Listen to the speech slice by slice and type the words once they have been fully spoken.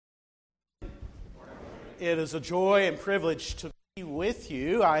It is a joy and privilege to be with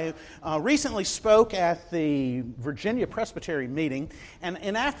you. I recently spoke at the Virginia Presbytery meeting,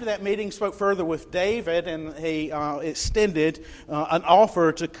 and after that meeting spoke further with David, and he extended an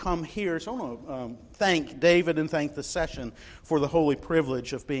offer to come here. So I want to thank David and thank the session for the holy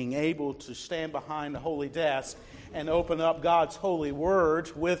privilege of being able to stand behind the holy desk and open up God's holy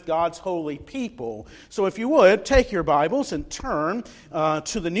word with God's holy people. So if you would, take your Bibles and turn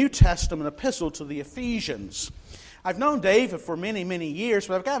to the New Testament epistle to the Ephesians. I've known David for many, many years,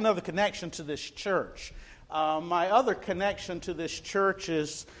 but I've got another connection to this church. My other connection to this church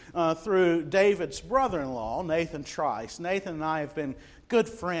is through David's brother-in-law, Nathan Trice. Nathan and I have been good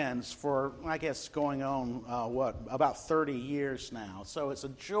friends for, I guess, going on, about 30 years now. So it's a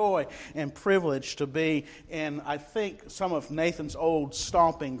joy and privilege to be in, I think, some of Nathan's old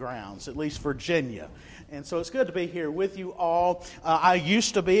stomping grounds, at least Virginia. And so it's good to be here with you all. I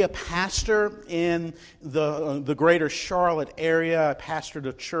used to be a pastor in the greater Charlotte area. I pastored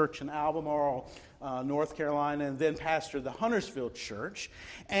a church in Albemarle, North Carolina, and then pastored the Huntersville Church.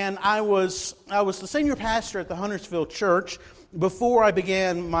 And I was the senior pastor at the Huntersville Church before I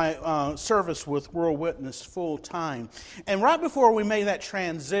began my service with World Witness full time. And right before we made that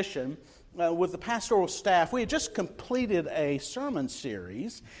transition, with the pastoral staff, we had just completed a sermon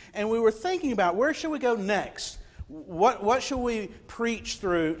series, and we were thinking about where should we go next? What should we preach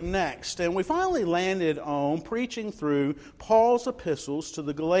through next? And we finally landed on preaching through Paul's epistles to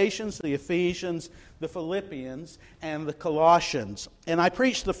the Galatians, the Ephesians, the Philippians, and the Colossians. And I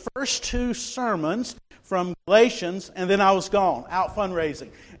preached the first two sermons from Galatians, and then I was gone, out fundraising,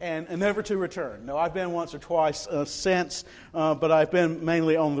 and never to return. No, I've been once or twice since, but I've been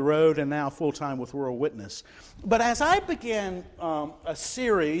mainly on the road and now full-time with World Witness. But as I began a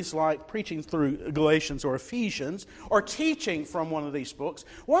series like preaching through Galatians or Ephesians, or teaching from one of these books,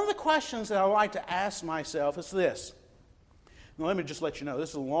 one of the questions that I like to ask myself is this. Now, let me just let you know,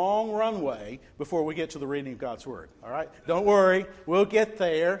 this is a long runway before we get to the reading of God's Word. All right? Don't worry, we'll get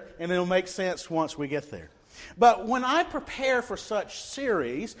there, and it'll make sense once we get there. But when I prepare for such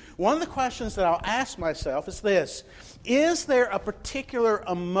series, one of the questions that I'll ask myself is this. Is there a particular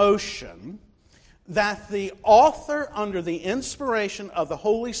emotion that the author, under the inspiration of the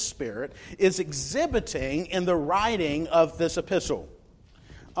Holy Spirit, is exhibiting in the writing of this epistle?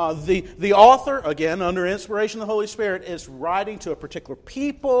 The author, again, under inspiration of the Holy Spirit, is writing to a particular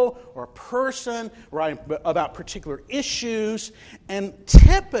people or person, writing about particular issues, and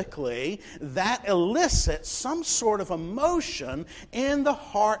typically that elicits some sort of emotion in the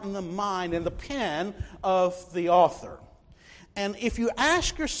heart and the mind and the pen of the author. And if you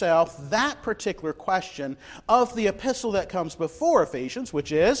ask yourself that particular question of the epistle that comes before Ephesians,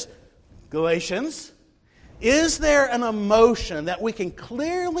 which is Galatians, is there an emotion that we can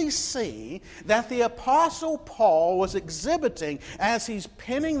clearly see that the Apostle Paul was exhibiting as he's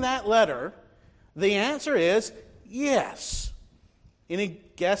penning that letter? The answer is yes. Any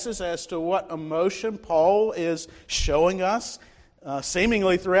guesses as to what emotion Paul is showing us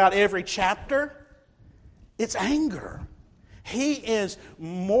seemingly throughout every chapter? It's anger. He is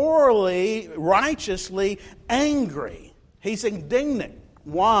morally, righteously angry. He's indignant.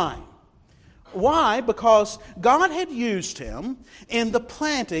 Why? Why? Because God had used him in the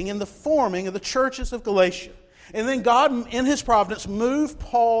planting, in the forming of the churches of Galatia. And then God, in His providence, moved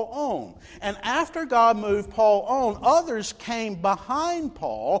Paul on. And after God moved Paul on, others came behind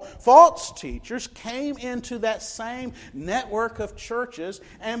Paul. False teachers came into that same network of churches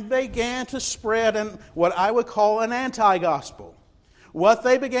and began to spread what I would call an anti-gospel. What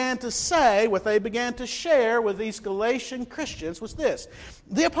they began to say, what they began to share with these Galatian Christians was this.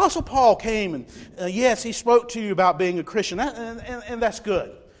 The Apostle Paul came and, yes, he spoke to you about being a Christian, and that's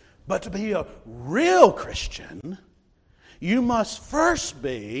good. But to be a real Christian, you must first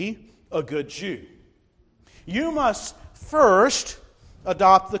be a good Jew. You must first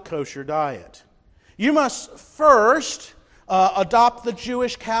adopt the kosher diet. You must first adopt the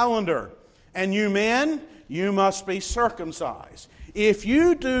Jewish calendar. And you men, you must be circumcised. If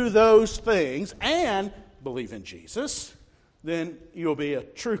you do those things and believe in Jesus, then you'll be a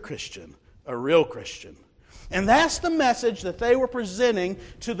true Christian, a real Christian. And that's the message that they were presenting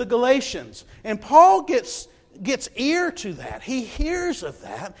to the Galatians. And Paul gets ear to that. He hears of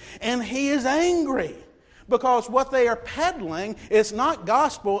that, and he is angry. Because what they are peddling is not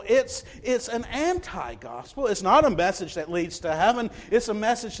gospel, it's an anti-gospel. It's not a message that leads to heaven, it's a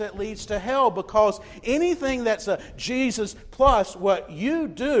message that leads to hell. Because anything that's a Jesus plus what you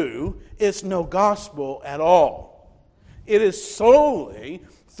do is no gospel at all. It is solely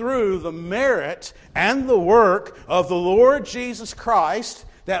through the merit and the work of the Lord Jesus Christ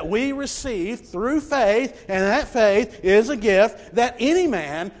that we receive through faith, and that faith is a gift, that any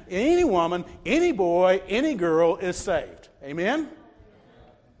man, any woman, any boy, any girl is saved. Amen?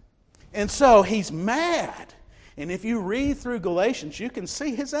 And so he's mad. And if you read through Galatians, you can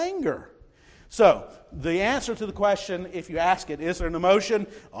see his anger. So, the answer to the question, if you ask it, is there an emotion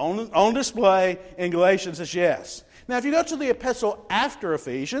on display in Galatians, is yes. Now, if you go to the epistle after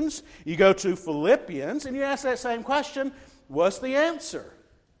Ephesians, you go to Philippians, and you ask that same question, what's the answer?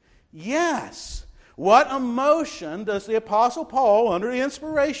 Yes. What emotion does the Apostle Paul, under the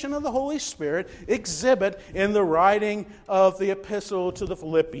inspiration of the Holy Spirit, exhibit in the writing of the epistle to the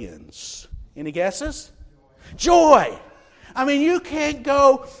Philippians? Any guesses? Joy. I mean, you can't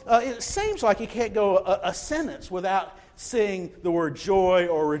go, it seems like you can't go a sentence without seeing the word joy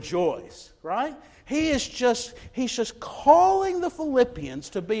or rejoice, right? He's just calling the Philippians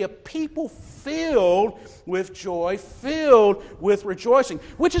to be a people filled with joy, filled with rejoicing,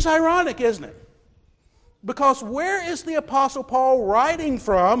 which is ironic, isn't it? Because where is the Apostle Paul writing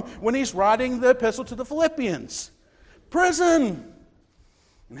from when he's writing the epistle to the Philippians? Prison.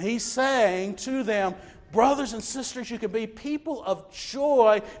 And he's saying to them, brothers and sisters, you can be people of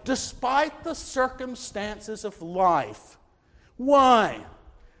joy despite the circumstances of life. Why?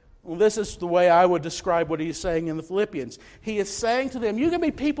 Well, this is the way I would describe what he's saying in the Philippians. He is saying to them, you can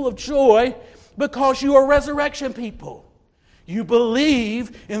be people of joy because you are resurrection people. You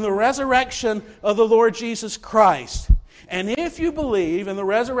believe in the resurrection of the Lord Jesus Christ. And if you believe in the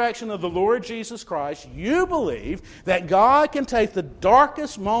resurrection of the Lord Jesus Christ, you believe that God can take the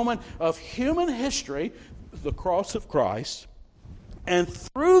darkest moment of human history, the cross of Christ, and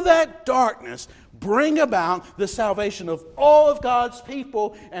through that darkness bring about the salvation of all of God's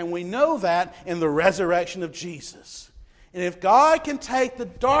people, and we know that in the resurrection of Jesus. And if God can take the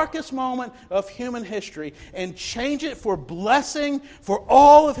darkest moment of human history and change it for blessing for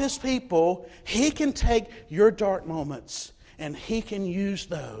all of His people, He can take your dark moments and He can use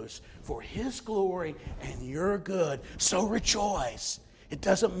those for His glory and your good. So rejoice. It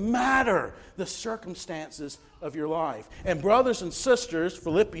doesn't matter the circumstances of your life. And brothers and sisters,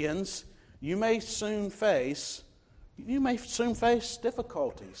 Philippians, you may soon face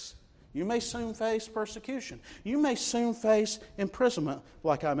difficulties. You may soon face persecution. You may soon face imprisonment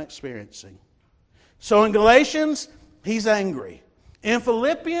like I'm experiencing. So in Galatians, he's angry. In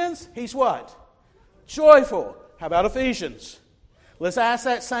Philippians, he's what? Joyful. How about Ephesians? Let's ask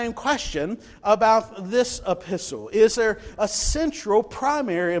that same question about this epistle. Is there a central,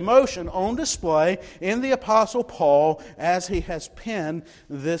 primary emotion on display in the Apostle Paul as he has penned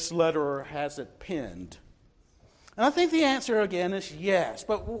this letter, or has it penned? And I think the answer again is yes.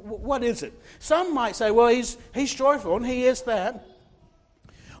 But what is it? Some might say, well, he's joyful, and he is that.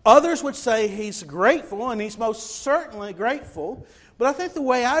 Others would say he's grateful, and he's most certainly grateful. But I think the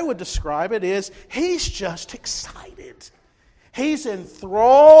way I would describe it is he's just excited. He's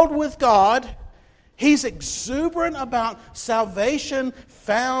enthralled with God. He's exuberant about salvation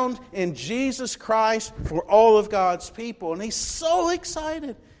found in Jesus Christ for all of God's people. And he's so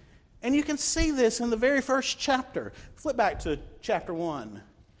excited. And you can see this in the very first chapter. Flip back to chapter 1.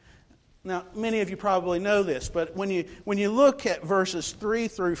 Now, many of you probably know this, but when you look at verses 3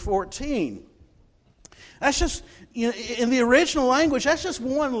 through 14, that's just, in the original language, that's just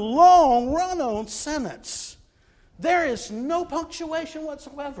one long run-on sentence. There is no punctuation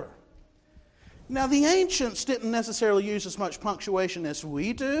whatsoever. Now, the ancients didn't necessarily use as much punctuation as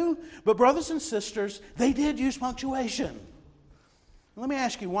we do, but brothers and sisters, they did use punctuation. Let me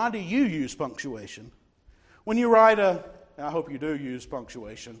ask you, why do you use punctuation? When you write I hope you do use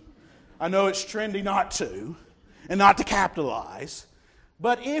punctuation. I know it's trendy not to, and not to capitalize.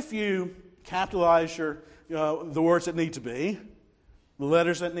 But if you capitalize the words that need to be, the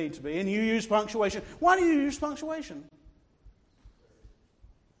letters that need to be, and you use punctuation, why do you use punctuation?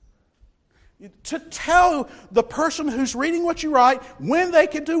 To tell the person who's reading what you write when they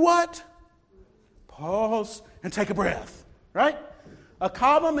can do what? Pause and take a breath, right? A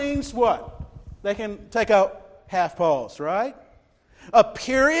comma means what? They can take a half pause, right? A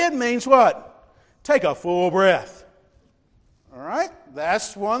period means what? Take a full breath. All right?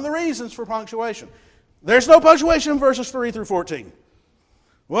 That's one of the reasons for punctuation. There's no punctuation in verses 3 through 14.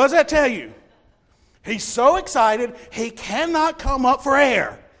 What does that tell you? He's so excited, he cannot come up for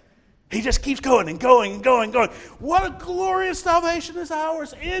air. He just keeps going and going and going and going. What a glorious salvation is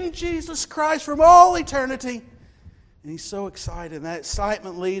ours in Jesus Christ from all eternity. And he's so excited. And that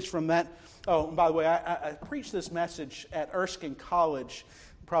excitement leads from that. Oh, and by the way, I preached this message at Erskine College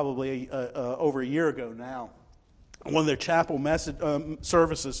probably over a year ago now. one of their chapel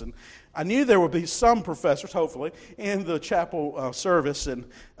services, and I knew there would be some professors, hopefully, in the chapel service. And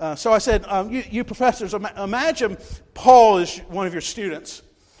so I said, you professors, imagine Paul is one of your students.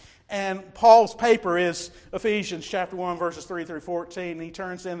 And Paul's paper is Ephesians chapter 1, verses 3 through 14. And he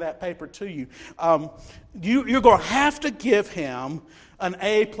turns in that paper to you. You're going to have to give him an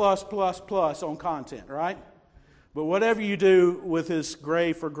A+++ on content, right? But whatever you do with his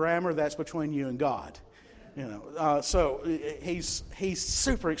grade for grammar, that's between you and God. So he's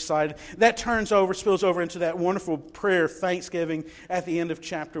super excited. That spills over into that wonderful prayer of thanksgiving at the end of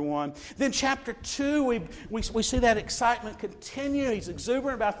chapter 1. Then chapter 2, we see that excitement continue. He's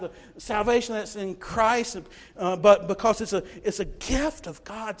exuberant about the salvation that's in Christ, but because it's a gift of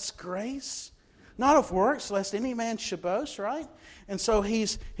God's grace, not of works, lest any man should boast, right? And so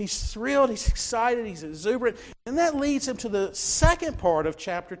he's thrilled, he's excited, he's exuberant. And that leads him to the second part of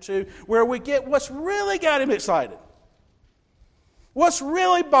chapter 2, where we get what's really got him excited. What's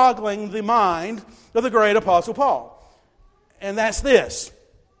really boggling the mind of the great Apostle Paul. And that's this.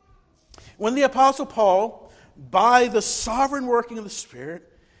 When the Apostle Paul, by the sovereign working of the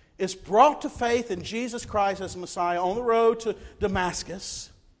Spirit, is brought to faith in Jesus Christ as Messiah on the road to Damascus,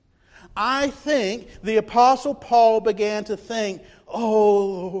 I think the Apostle Paul began to think, oh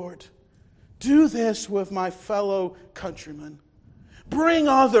Lord, do this with my fellow countrymen. Bring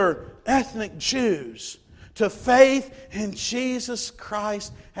other ethnic Jews to faith in Jesus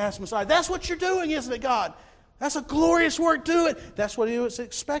Christ as Messiah. That's what you're doing, isn't it, God? That's a glorious work. Do it. That's what he was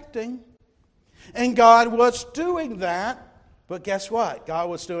expecting. And God was doing that. But guess what? God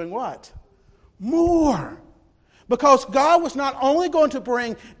was doing what? More. Because God was not only going to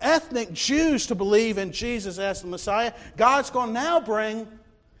bring ethnic Jews to believe in Jesus as the Messiah, God's going to now bring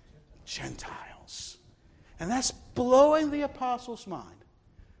Gentiles. And that's blowing the apostles' mind.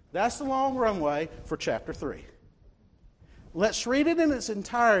 That's the long runway for chapter 3. Let's read it in its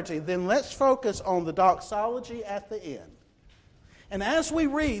entirety, then let's focus on the doxology at the end. And as we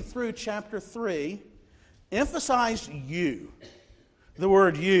read through chapter 3, emphasize you, the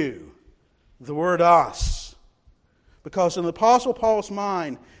word us. Because in the Apostle Paul's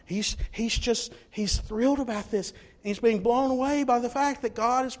mind, he's thrilled about this. He's being blown away by the fact that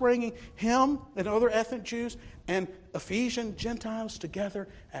God is bringing him and other ethnic Jews and Ephesian Gentiles together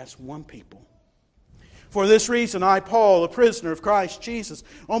as one people. For this reason, I, Paul, a prisoner of Christ Jesus,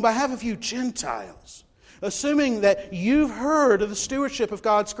 on behalf of you Gentiles, assuming that you've heard of the stewardship of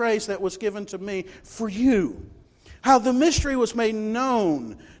God's grace that was given to me for you, how the mystery was made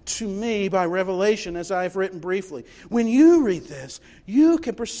known to me by revelation, as I have written briefly. When you read this, you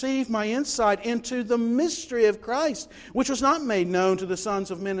can perceive my insight into the mystery of Christ, which was not made known to the sons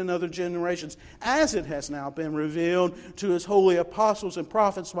of men in other generations, as it has now been revealed to his holy apostles and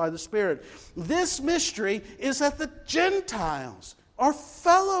prophets by the Spirit. This mystery is that the Gentiles are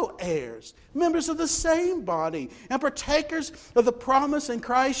fellow heirs, members of the same body, and partakers of the promise in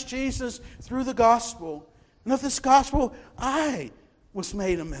Christ Jesus through the gospel. And of this gospel, I was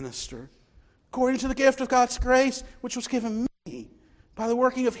made a minister, according to the gift of God's grace, which was given me by the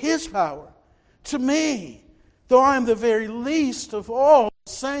working of His power. To me, though I am the very least of all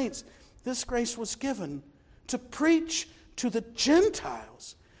saints, this grace was given to preach to the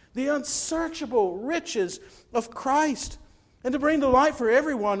Gentiles the unsearchable riches of Christ, and to bring to light for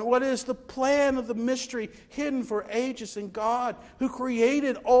everyone what is the plan of the mystery hidden for ages in God, who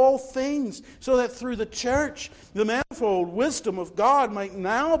created all things, so that through the church the manifold wisdom of God might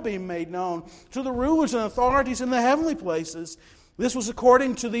now be made known to the rulers and authorities in the heavenly places. This was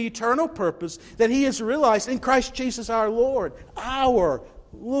according to the eternal purpose that He has realized in Christ Jesus our Lord,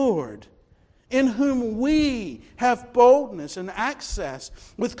 in whom we have boldness and access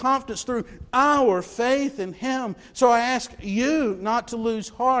with confidence through our faith in Him. So I ask you not to lose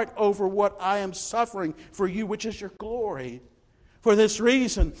heart over what I am suffering for you, which is your glory. For this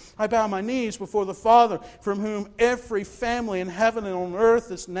reason, I bow my knees before the Father, from whom every family in heaven and on earth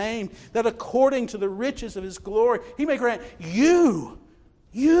is named, that according to the riches of His glory, He may grant you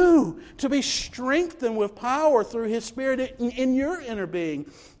to be strengthened with power through His Spirit in your inner being,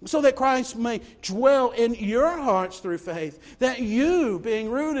 so that Christ may dwell in your hearts through faith, that you,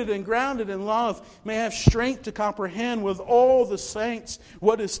 being rooted and grounded in love, may have strength to comprehend with all the saints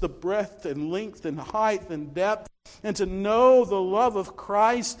what is the breadth and length and height and depth, and to know the love of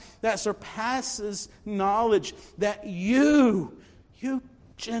Christ that surpasses knowledge, that you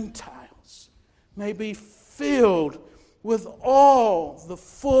Gentiles, may be filled with all the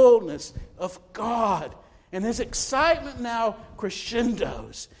fullness of God. And His excitement now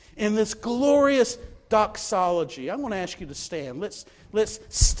crescendos in this glorious doxology. I'm going to ask you to stand. Let's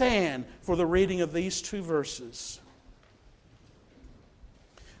stand for the reading of these two verses.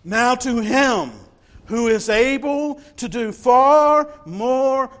 Now to Him who is able to do far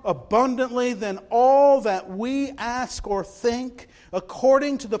more abundantly than all that we ask or think,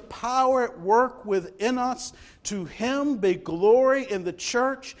 according to the power at work within us, to Him be glory in the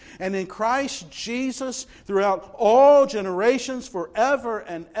church and in Christ Jesus throughout all generations, forever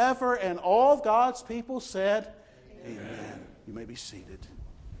and ever. And all of God's people said, Amen. You may be seated.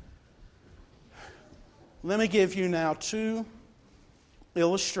 Let me give you now two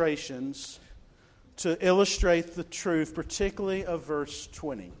illustrations to illustrate the truth, particularly of verse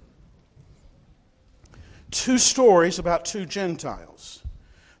 20. Two stories about two Gentiles.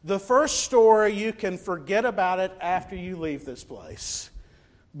 The first story, you can forget about it after you leave this place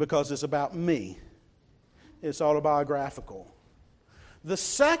because it's about me. It's autobiographical. The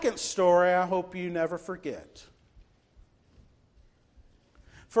second story, I hope you never forget.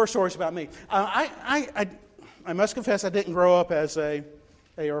 First story is about me. I must confess I didn't grow up as a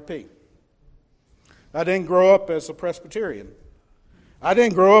ARP. I didn't grow up as a Presbyterian. I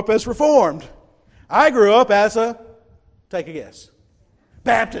didn't grow up as Reformed. I grew up as a, take a guess,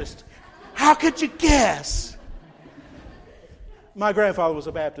 Baptist. How could you guess? My grandfather was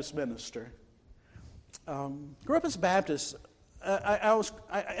a Baptist minister. Grew up as a Baptist.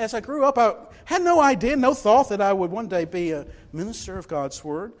 As I grew up, I had no idea, no thought that I would one day be a minister of God's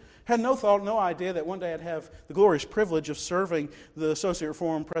Word. Had no thought, no idea that one day I'd have the glorious privilege of serving the Associate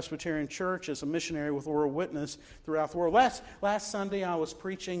Reformed Presbyterian Church as a missionary with World Witness throughout the world. Last Sunday I was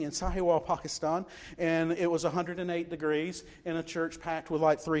preaching in Sahiwal, Pakistan, and it was 108 degrees in a church packed with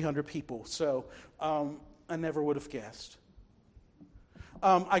like 300 people. So I never would have guessed.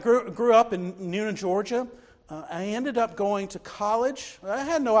 I grew up in Newnan, Georgia. I ended up going to college. I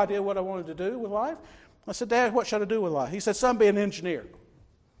had no idea what I wanted to do with life. I said, Dad, what should I do with life? He said, son, be an engineer.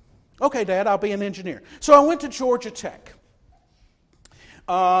 Okay, Dad, I'll be an engineer. So I went to Georgia Tech.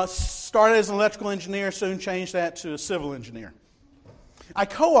 Started as an electrical engineer, soon changed that to a civil engineer. I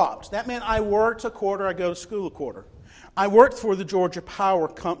co-opted. That meant I worked a quarter, I go to school a quarter. I worked for the Georgia Power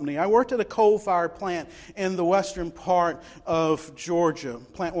Company. I worked at a coal-fired plant in the western part of Georgia,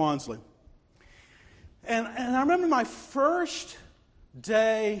 Plant Wansley. And I remember my first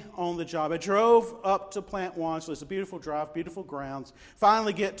day on the job. I drove up to Plant Wansley. It's a beautiful drive, beautiful grounds.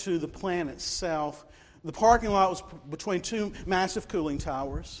 Finally get to the plant itself. The parking lot was between two massive cooling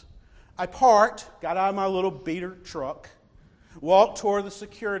towers. I parked, got out of my little beater truck, walked toward the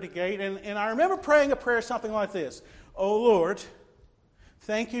security gate, and I remember praying a prayer something like this. Oh Lord,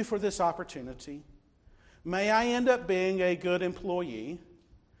 thank you for this opportunity. May I end up being a good employee.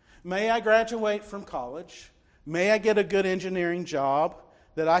 May I graduate from college. May I get a good engineering job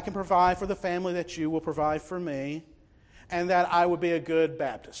that I can provide for the family that you will provide for me, and that I would be a good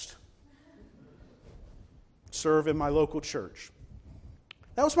Baptist. Serve in my local church.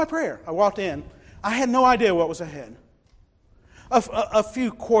 That was my prayer. I walked in. I had no idea what was ahead. A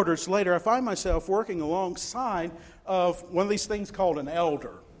few quarters later, I find myself working alongside of one of these things called an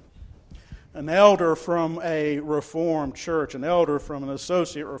elder. An elder from a Reformed church, an elder from an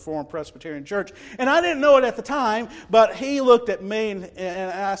Associate Reformed Presbyterian church. And I didn't know it at the time, but he looked at me,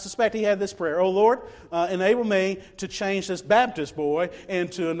 and I suspect he had this prayer. Oh, Lord, enable me to change this Baptist boy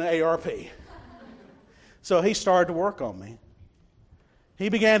into an ARP. So he started to work on me. He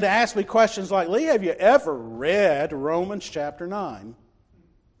began to ask me questions like, Lee, have you ever read Romans chapter 9?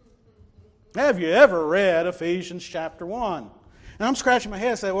 Have you ever read Ephesians chapter 1? And I'm scratching my head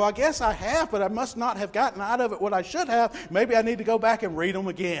and saying, well, I guess I have, but I must not have gotten out of it what I should have. Maybe I need to go back and read them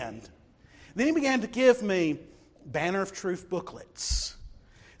again. Then he began to give me Banner of Truth booklets.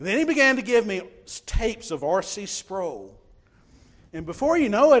 And then he began to give me tapes of R.C. Sproul. And before you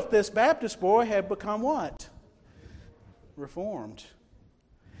know it, this Baptist boy had become what? Reformed.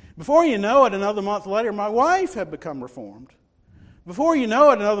 Before you know it, another month later, my wife had become Reformed. Before you know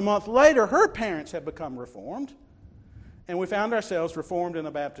it, another month later, her parents had become Reformed. And we found ourselves Reformed in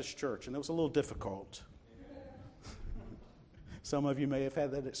a Baptist church, and it was a little difficult. Some of you may have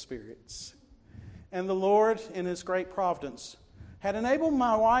had that experience. And the Lord, in His great providence, had enabled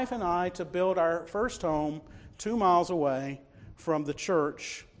my wife and I to build our first home 2 miles away from the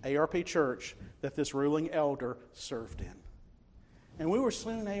church, ARP church, that this ruling elder served in. And we were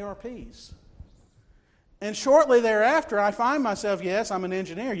soon ARPs. And shortly thereafter, I find myself, yes, I'm an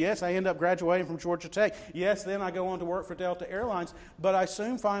engineer. Yes, I end up graduating from Georgia Tech. Yes, then I go on to work for Delta Airlines. But I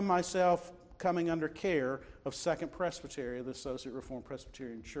soon find myself coming under care of Second Presbytery, the Associate Reformed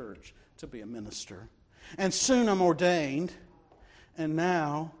Presbyterian Church, to be a minister. And soon I'm ordained. And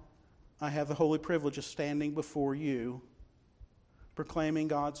now I have the holy privilege of standing before you, proclaiming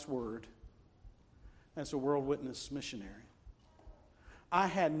God's Word as a World Witness missionary. I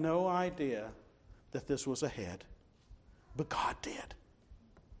had no idea that this was ahead, but God did.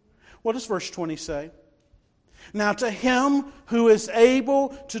 What does verse 20 say? Now to Him who is able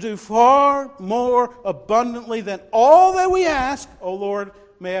to do far more abundantly than all that we ask, oh Lord,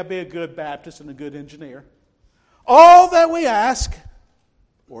 may I be a good Baptist and a good engineer, all that we ask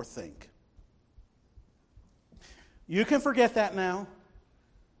or think. You can forget that now.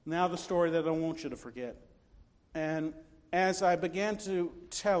 Now the story that I want you to forget. And as I began to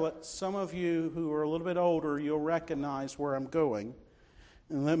tell it, some of you who are a little bit older, you'll recognize where I'm going.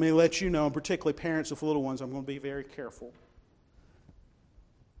 And let me let you know, and particularly parents of little ones, I'm going to be very careful.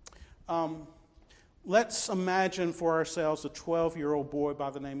 Let's imagine for ourselves a 12-year-old boy by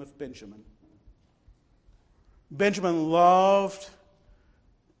the name of Benjamin. Benjamin loved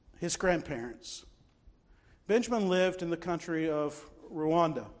his grandparents. Benjamin lived in the country of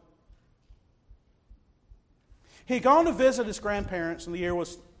Rwanda. He'd gone to visit his grandparents, and the year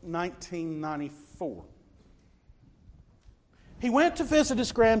was 1994. He went to visit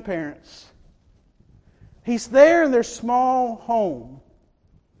his grandparents. He's there in their small home,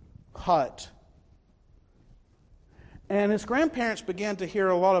 hut. And his grandparents began to hear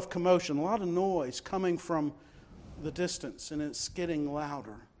a lot of commotion, a lot of noise coming from the distance, and it's getting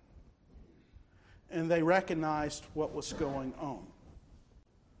louder. And they recognized what was going on.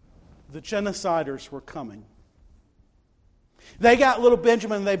 The genociders were coming. They got little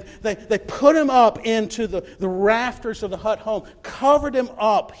Benjamin, they put him up into the rafters of the hut home, covered him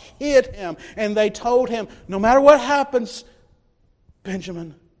up, hid him, and they told him, no matter what happens,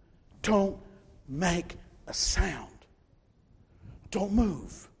 Benjamin, don't make a sound. Don't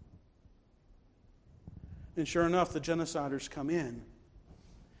move. And sure enough, the genociders come in,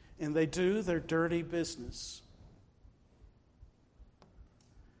 and they do their dirty business.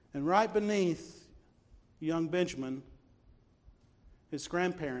 And right beneath young Benjamin, his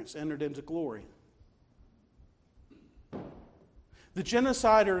grandparents entered into glory. The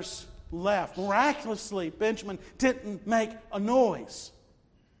genociders left. Miraculously, Benjamin didn't make a noise.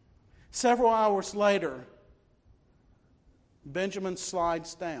 Several hours later, Benjamin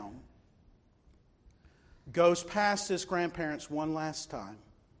slides down, goes past his grandparents one last time,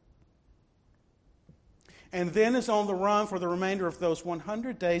 and then is on the run for the remainder of those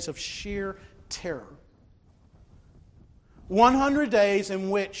 100 days of sheer terror. 100 days in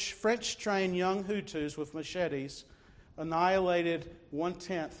which French-trained young Hutus with machetes annihilated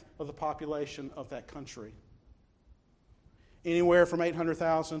 1/10 of the population of that country. Anywhere from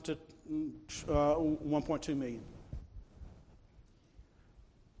 800,000 to 1.2 million.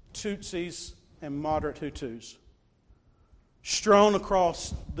 Tutsis and moderate Hutus strewn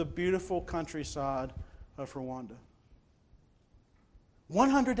across the beautiful countryside of Rwanda.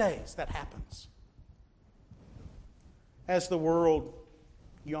 100 days that happens. As the world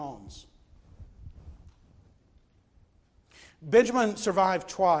yawns. Benjamin survived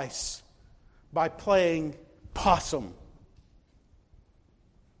twice by playing possum.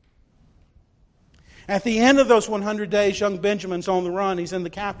 At the end of those 100 days, young Benjamin's on the run. He's in the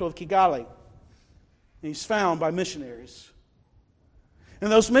capital of Kigali. He's found by missionaries. And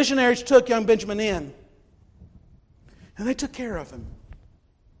those missionaries took young Benjamin in. And they took care of him.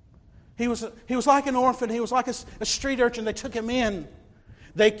 He was like an orphan. He was like a street urchin. They took him in.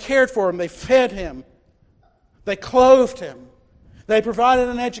 They cared for him. They fed him. They clothed him. They provided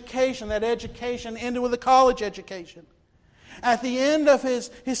an education. That education ended with a college education. At the end of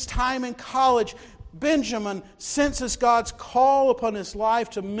his time in college, Benjamin senses God's call upon his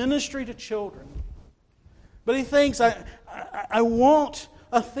life to ministry to children. But he thinks, I want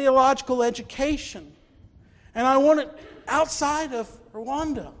a theological education. And I want it outside of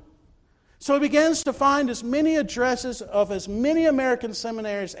Rwanda. So he begins to find as many addresses of as many American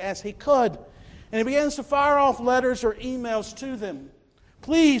seminaries as he could. And he begins to fire off letters or emails to them.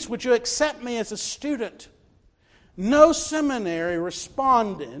 Please, would you accept me as a student? No seminary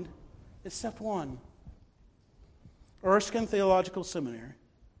responded except one. Erskine Theological Seminary.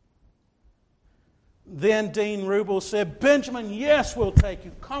 Then Dean Rubel said, Benjamin, yes, we'll take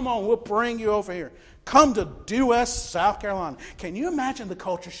you. Come on, we'll bring you over here. Come to Due West, South Carolina. Can you imagine the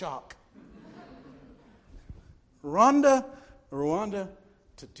culture shock? Rwanda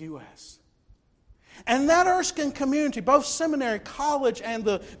to Due West. And that Erskine community, both seminary, college, and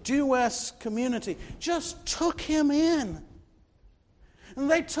the Due West community, just took him in. And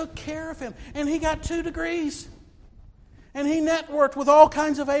they took care of him. And he got 2 degrees. And he networked with all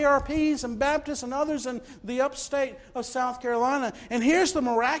kinds of ARPs and Baptists and others in the upstate of South Carolina. And here's the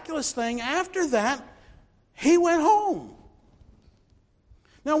miraculous thing. After that, he went home.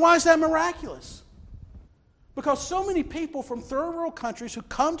 Now, why is that miraculous? Because so many people from third world countries who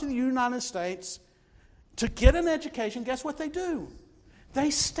come to the United States to get an education, guess what they do? They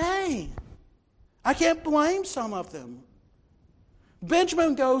stay. I can't blame some of them.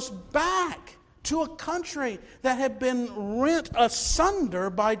 Benjamin goes back to a country that had been rent asunder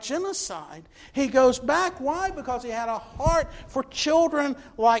by genocide. He goes back. Why? Because he had a heart for children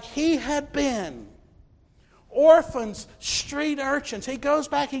like he had been. Orphans, street urchins. He goes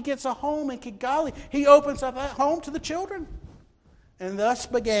back, he gets a home in Kigali. He opens up that home to the children. And thus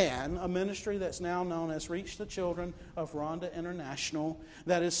began a ministry that's now known as Reach the Children of Rwanda International,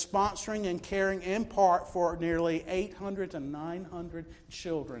 that is sponsoring and caring in part for nearly 800 to 900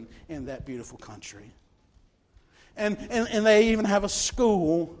 children in that beautiful country. And they even have a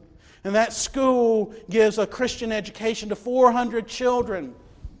school, and that school gives a Christian education to 400 children.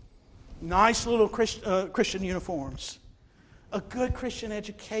 Nice little Christian uniforms, a good Christian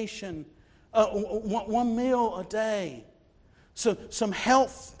education, one meal a day. So, some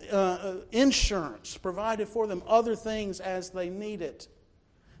health insurance provided for them, other things as they need it.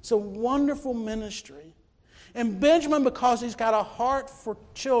 It's a wonderful ministry. And Benjamin, because he's got a heart for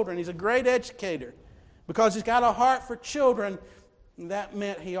children, he's a great educator. Because he's got a heart for children, that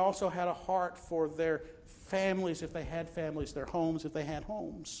meant he also had a heart for their families if they had families, their homes if they had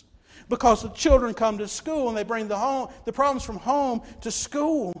homes. Because the children come to school and they bring the problems from home to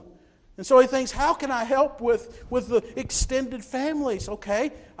school. And so he thinks, how can I help with the extended families?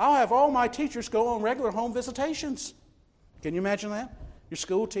 Okay, I'll have all my teachers go on regular home visitations. Can you imagine that? Your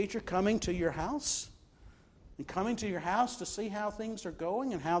school teacher coming to your house? And coming to your house to see how things are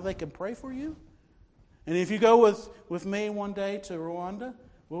going and how they can pray for you? And if you go with me one day to Rwanda,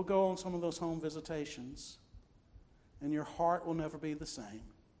 we'll go on some of those home visitations. And your heart will never be the same.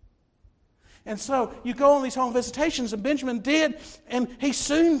 And so you go on these home visitations, and Benjamin did, and he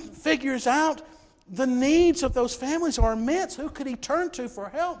soon figures out the needs of those families are immense. Who could he turn to for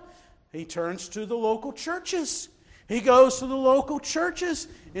help? He turns to the local churches. He goes to the local churches,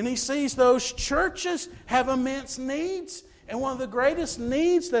 and he sees those churches have immense needs. And one of the greatest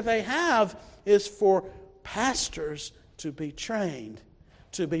needs that they have is for pastors to be trained,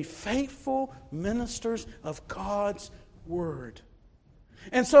 to be faithful ministers of God's Word.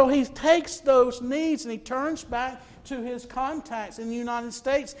 And so he takes those needs and he turns back to his contacts in the United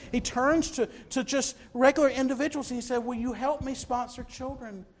States. He turns to just regular individuals and he said, will you help me sponsor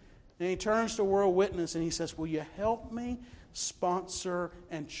children? And he turns to World Witness and he says, will you help me sponsor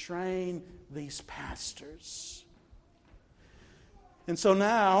and train these pastors? And so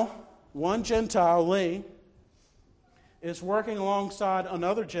now, one Gentile, Lee, is working alongside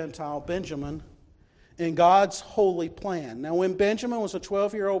another Gentile, Benjamin, in God's holy plan. Now, when Benjamin was a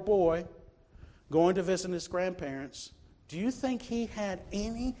 12-year-old boy going to visit his grandparents, do you think he had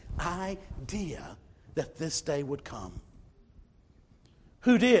any idea that this day would come?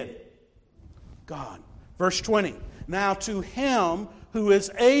 Who did? God. Verse 20. Now to him who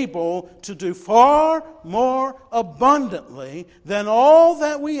is able to do far more abundantly than all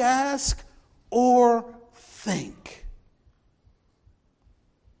that we ask or think.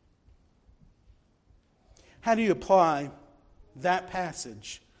 How do you apply that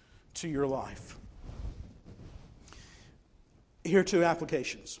passage to your life? Here are two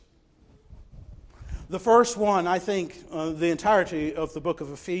applications. The first one, I think, the entirety of the book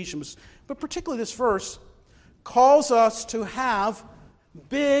of Ephesians, but particularly this verse, calls us to have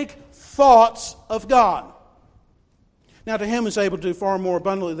big thoughts of God. Now, to him who is able to do far more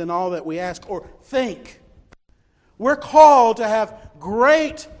abundantly than all that we ask or think. We're called to have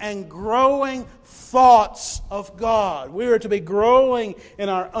great and growing thoughts of God. We are to be growing in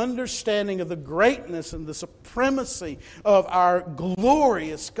our understanding of the greatness and the supremacy of our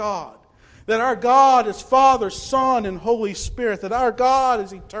glorious God. That our God is Father, Son, and Holy Spirit. That our God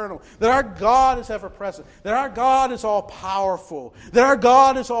is eternal. That our God is ever-present. That our God is all-powerful. That our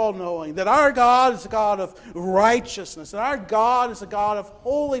God is all-knowing. That our God is a God of righteousness. That our God is a God of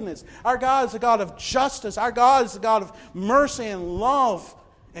holiness. Our God is a God of justice. Our God is a God of mercy and love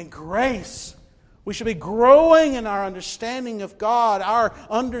and grace. We should be growing in our understanding of God, our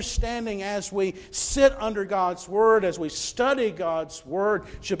understanding as we sit under God's Word, as we study God's Word,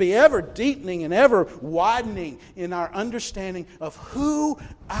 should be ever deepening and ever widening in our understanding of who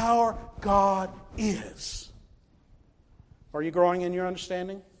our God is. Are you growing in your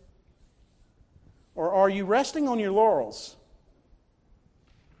understanding? Or are you resting on your laurels?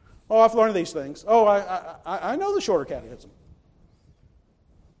 Oh, I've learned these things. Oh, I know the shorter catechism.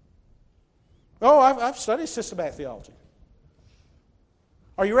 Oh, I've studied systematic theology.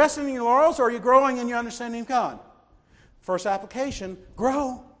 Are you resting in your laurels or are you growing in your understanding of God? First application,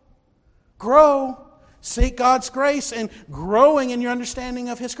 grow. Grow. Seek God's grace and growing in your understanding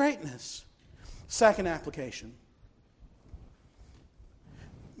of His greatness. Second application.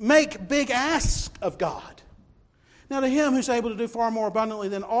 Make big asks of God. Now to Him who's able to do far more abundantly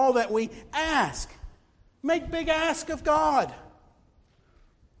than all that we ask. Make big ask of God.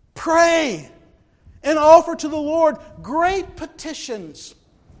 Pray and offer to the Lord great petitions.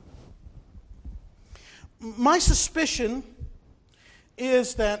 My suspicion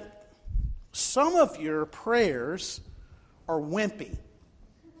is that some of your prayers are wimpy,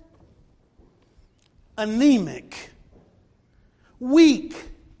 anemic, weak,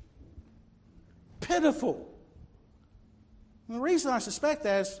 pitiful. And the reason I suspect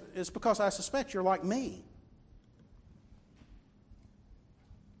that is because I suspect you're like me.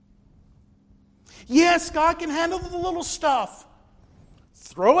 Yes, God can handle the little stuff.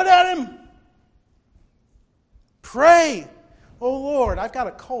 Throw it at Him. Pray. Oh Lord, I've got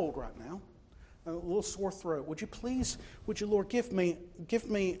a cold right now. A little sore throat. Would you Lord, give me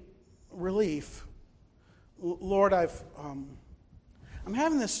relief. Lord, I'm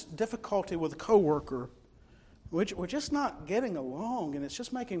having this difficulty with a coworker. We're just not getting along, and it's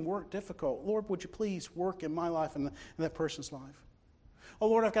just making work difficult. Lord, would you please work in my life and that person's life? Oh,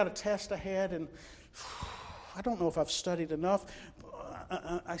 Lord, I've got a test ahead, and I don't know if I've studied enough.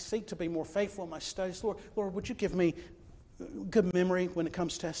 I seek to be more faithful in my studies. Lord, would you give me good memory when it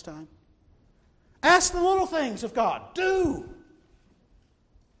comes test time? Ask the little things of God. Do.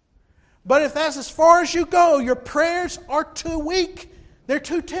 But if that's as far as you go, your prayers are too weak. They're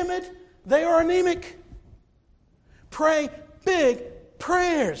too timid. They are anemic. Pray big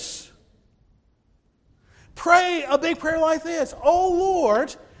prayers. Pray a big prayer like this. Oh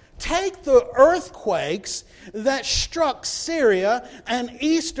Lord, take the earthquakes that struck Syria and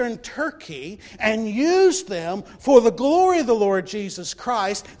eastern Turkey and use them for the glory of the Lord Jesus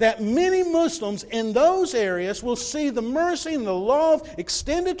Christ, that many Muslims in those areas will see the mercy and the love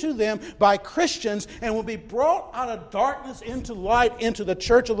extended to them by Christians and will be brought out of darkness into light into the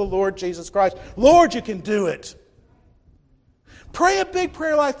church of the Lord Jesus Christ. Lord, you can do it. Pray a big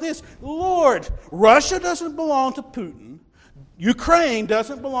prayer like this. Lord, Russia doesn't belong to Putin. Ukraine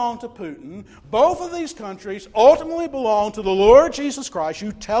doesn't belong to Putin. Both of these countries ultimately belong to the Lord Jesus Christ.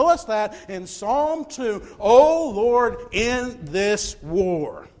 You tell us that in Psalm 2. Oh Lord, in this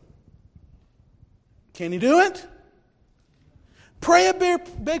war. Can you do it? Pray a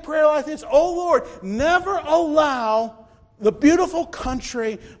big prayer like this. Oh Lord, never allow the beautiful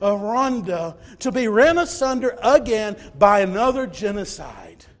country of Rwanda to be rent asunder again by another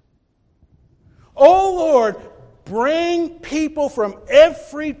genocide. Oh Lord, bring people from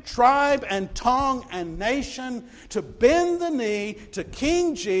every tribe and tongue and nation to bend the knee to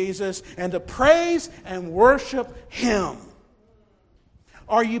King Jesus and to praise and worship Him.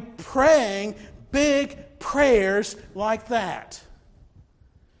 Are you praying big prayers like that?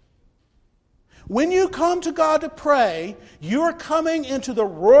 When you come to God to pray, you are coming into the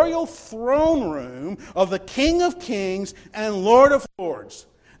royal throne room of the King of Kings and Lord of Lords.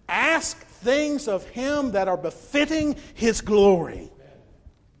 Ask things of Him that are befitting His glory.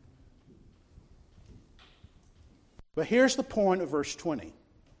 But here's the point of verse 20.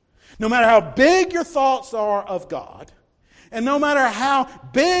 No matter how big your thoughts are of God, and no matter how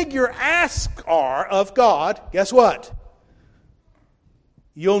big your asks are of God, guess what?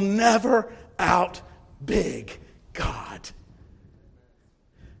 You'll never out big God.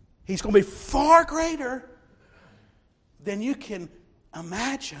 He's going to be far greater than you can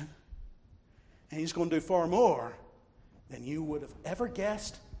imagine. And He's going to do far more than you would have ever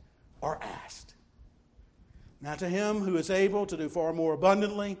guessed or asked. Now to Him who is able to do far more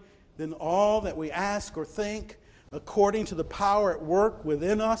abundantly than all that we ask or think, according to the power at work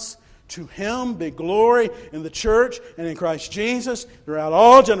within us, to Him be glory in the church and in Christ Jesus throughout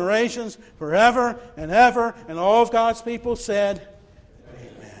all generations, forever and ever. And all of God's people said,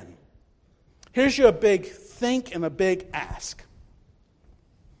 Amen. Here's your big think and a big ask.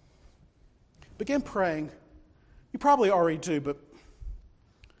 Begin praying. You probably already do, but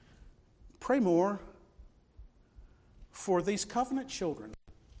pray more for these covenant children.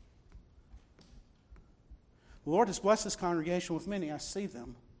 The Lord has blessed this congregation with many. I see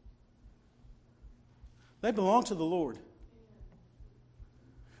them. They belong to the Lord.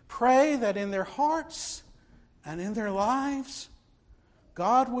 Pray that in their hearts and in their lives,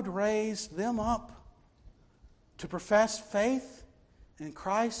 God would raise them up to profess faith in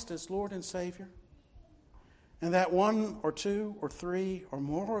Christ as Lord and Savior. And that one or two or three or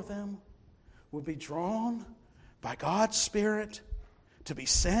more of them would be drawn by God's Spirit to be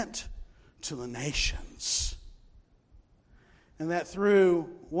sent to the nations. And that through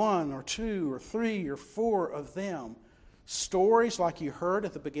one or two or three or four of them, stories like you heard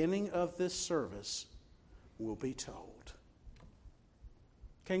at the beginning of this service will be told.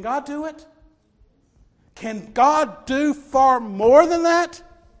 Can God do it? Can God do far more than that?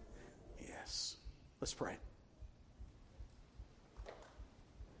 Yes. Let's pray.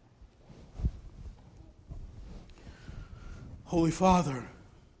 Holy Father,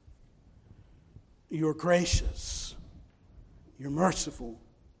 you're gracious. You're merciful.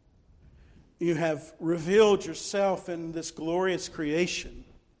 You have revealed yourself in this glorious creation.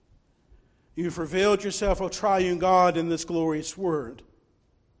 You've revealed yourself, O triune God, in this glorious Word.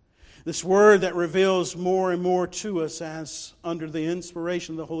 This Word that reveals more and more to us as, under the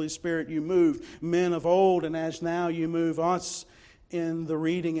inspiration of the Holy Spirit, you move men of old, and as now you move us in the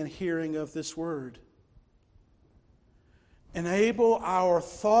reading and hearing of this Word. Enable our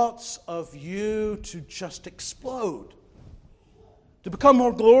thoughts of you to just explode, to become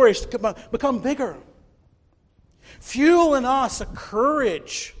more glorious, to become bigger. Fuel in us a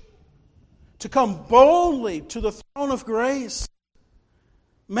courage to come boldly to the throne of grace,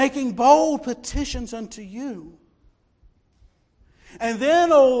 making bold petitions unto you. And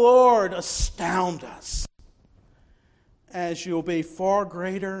then, O Lord, astound us, as you'll be far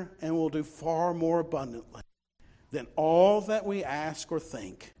greater and will do far more abundantly than all that we ask or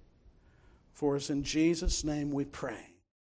think. For it's in Jesus' name we pray.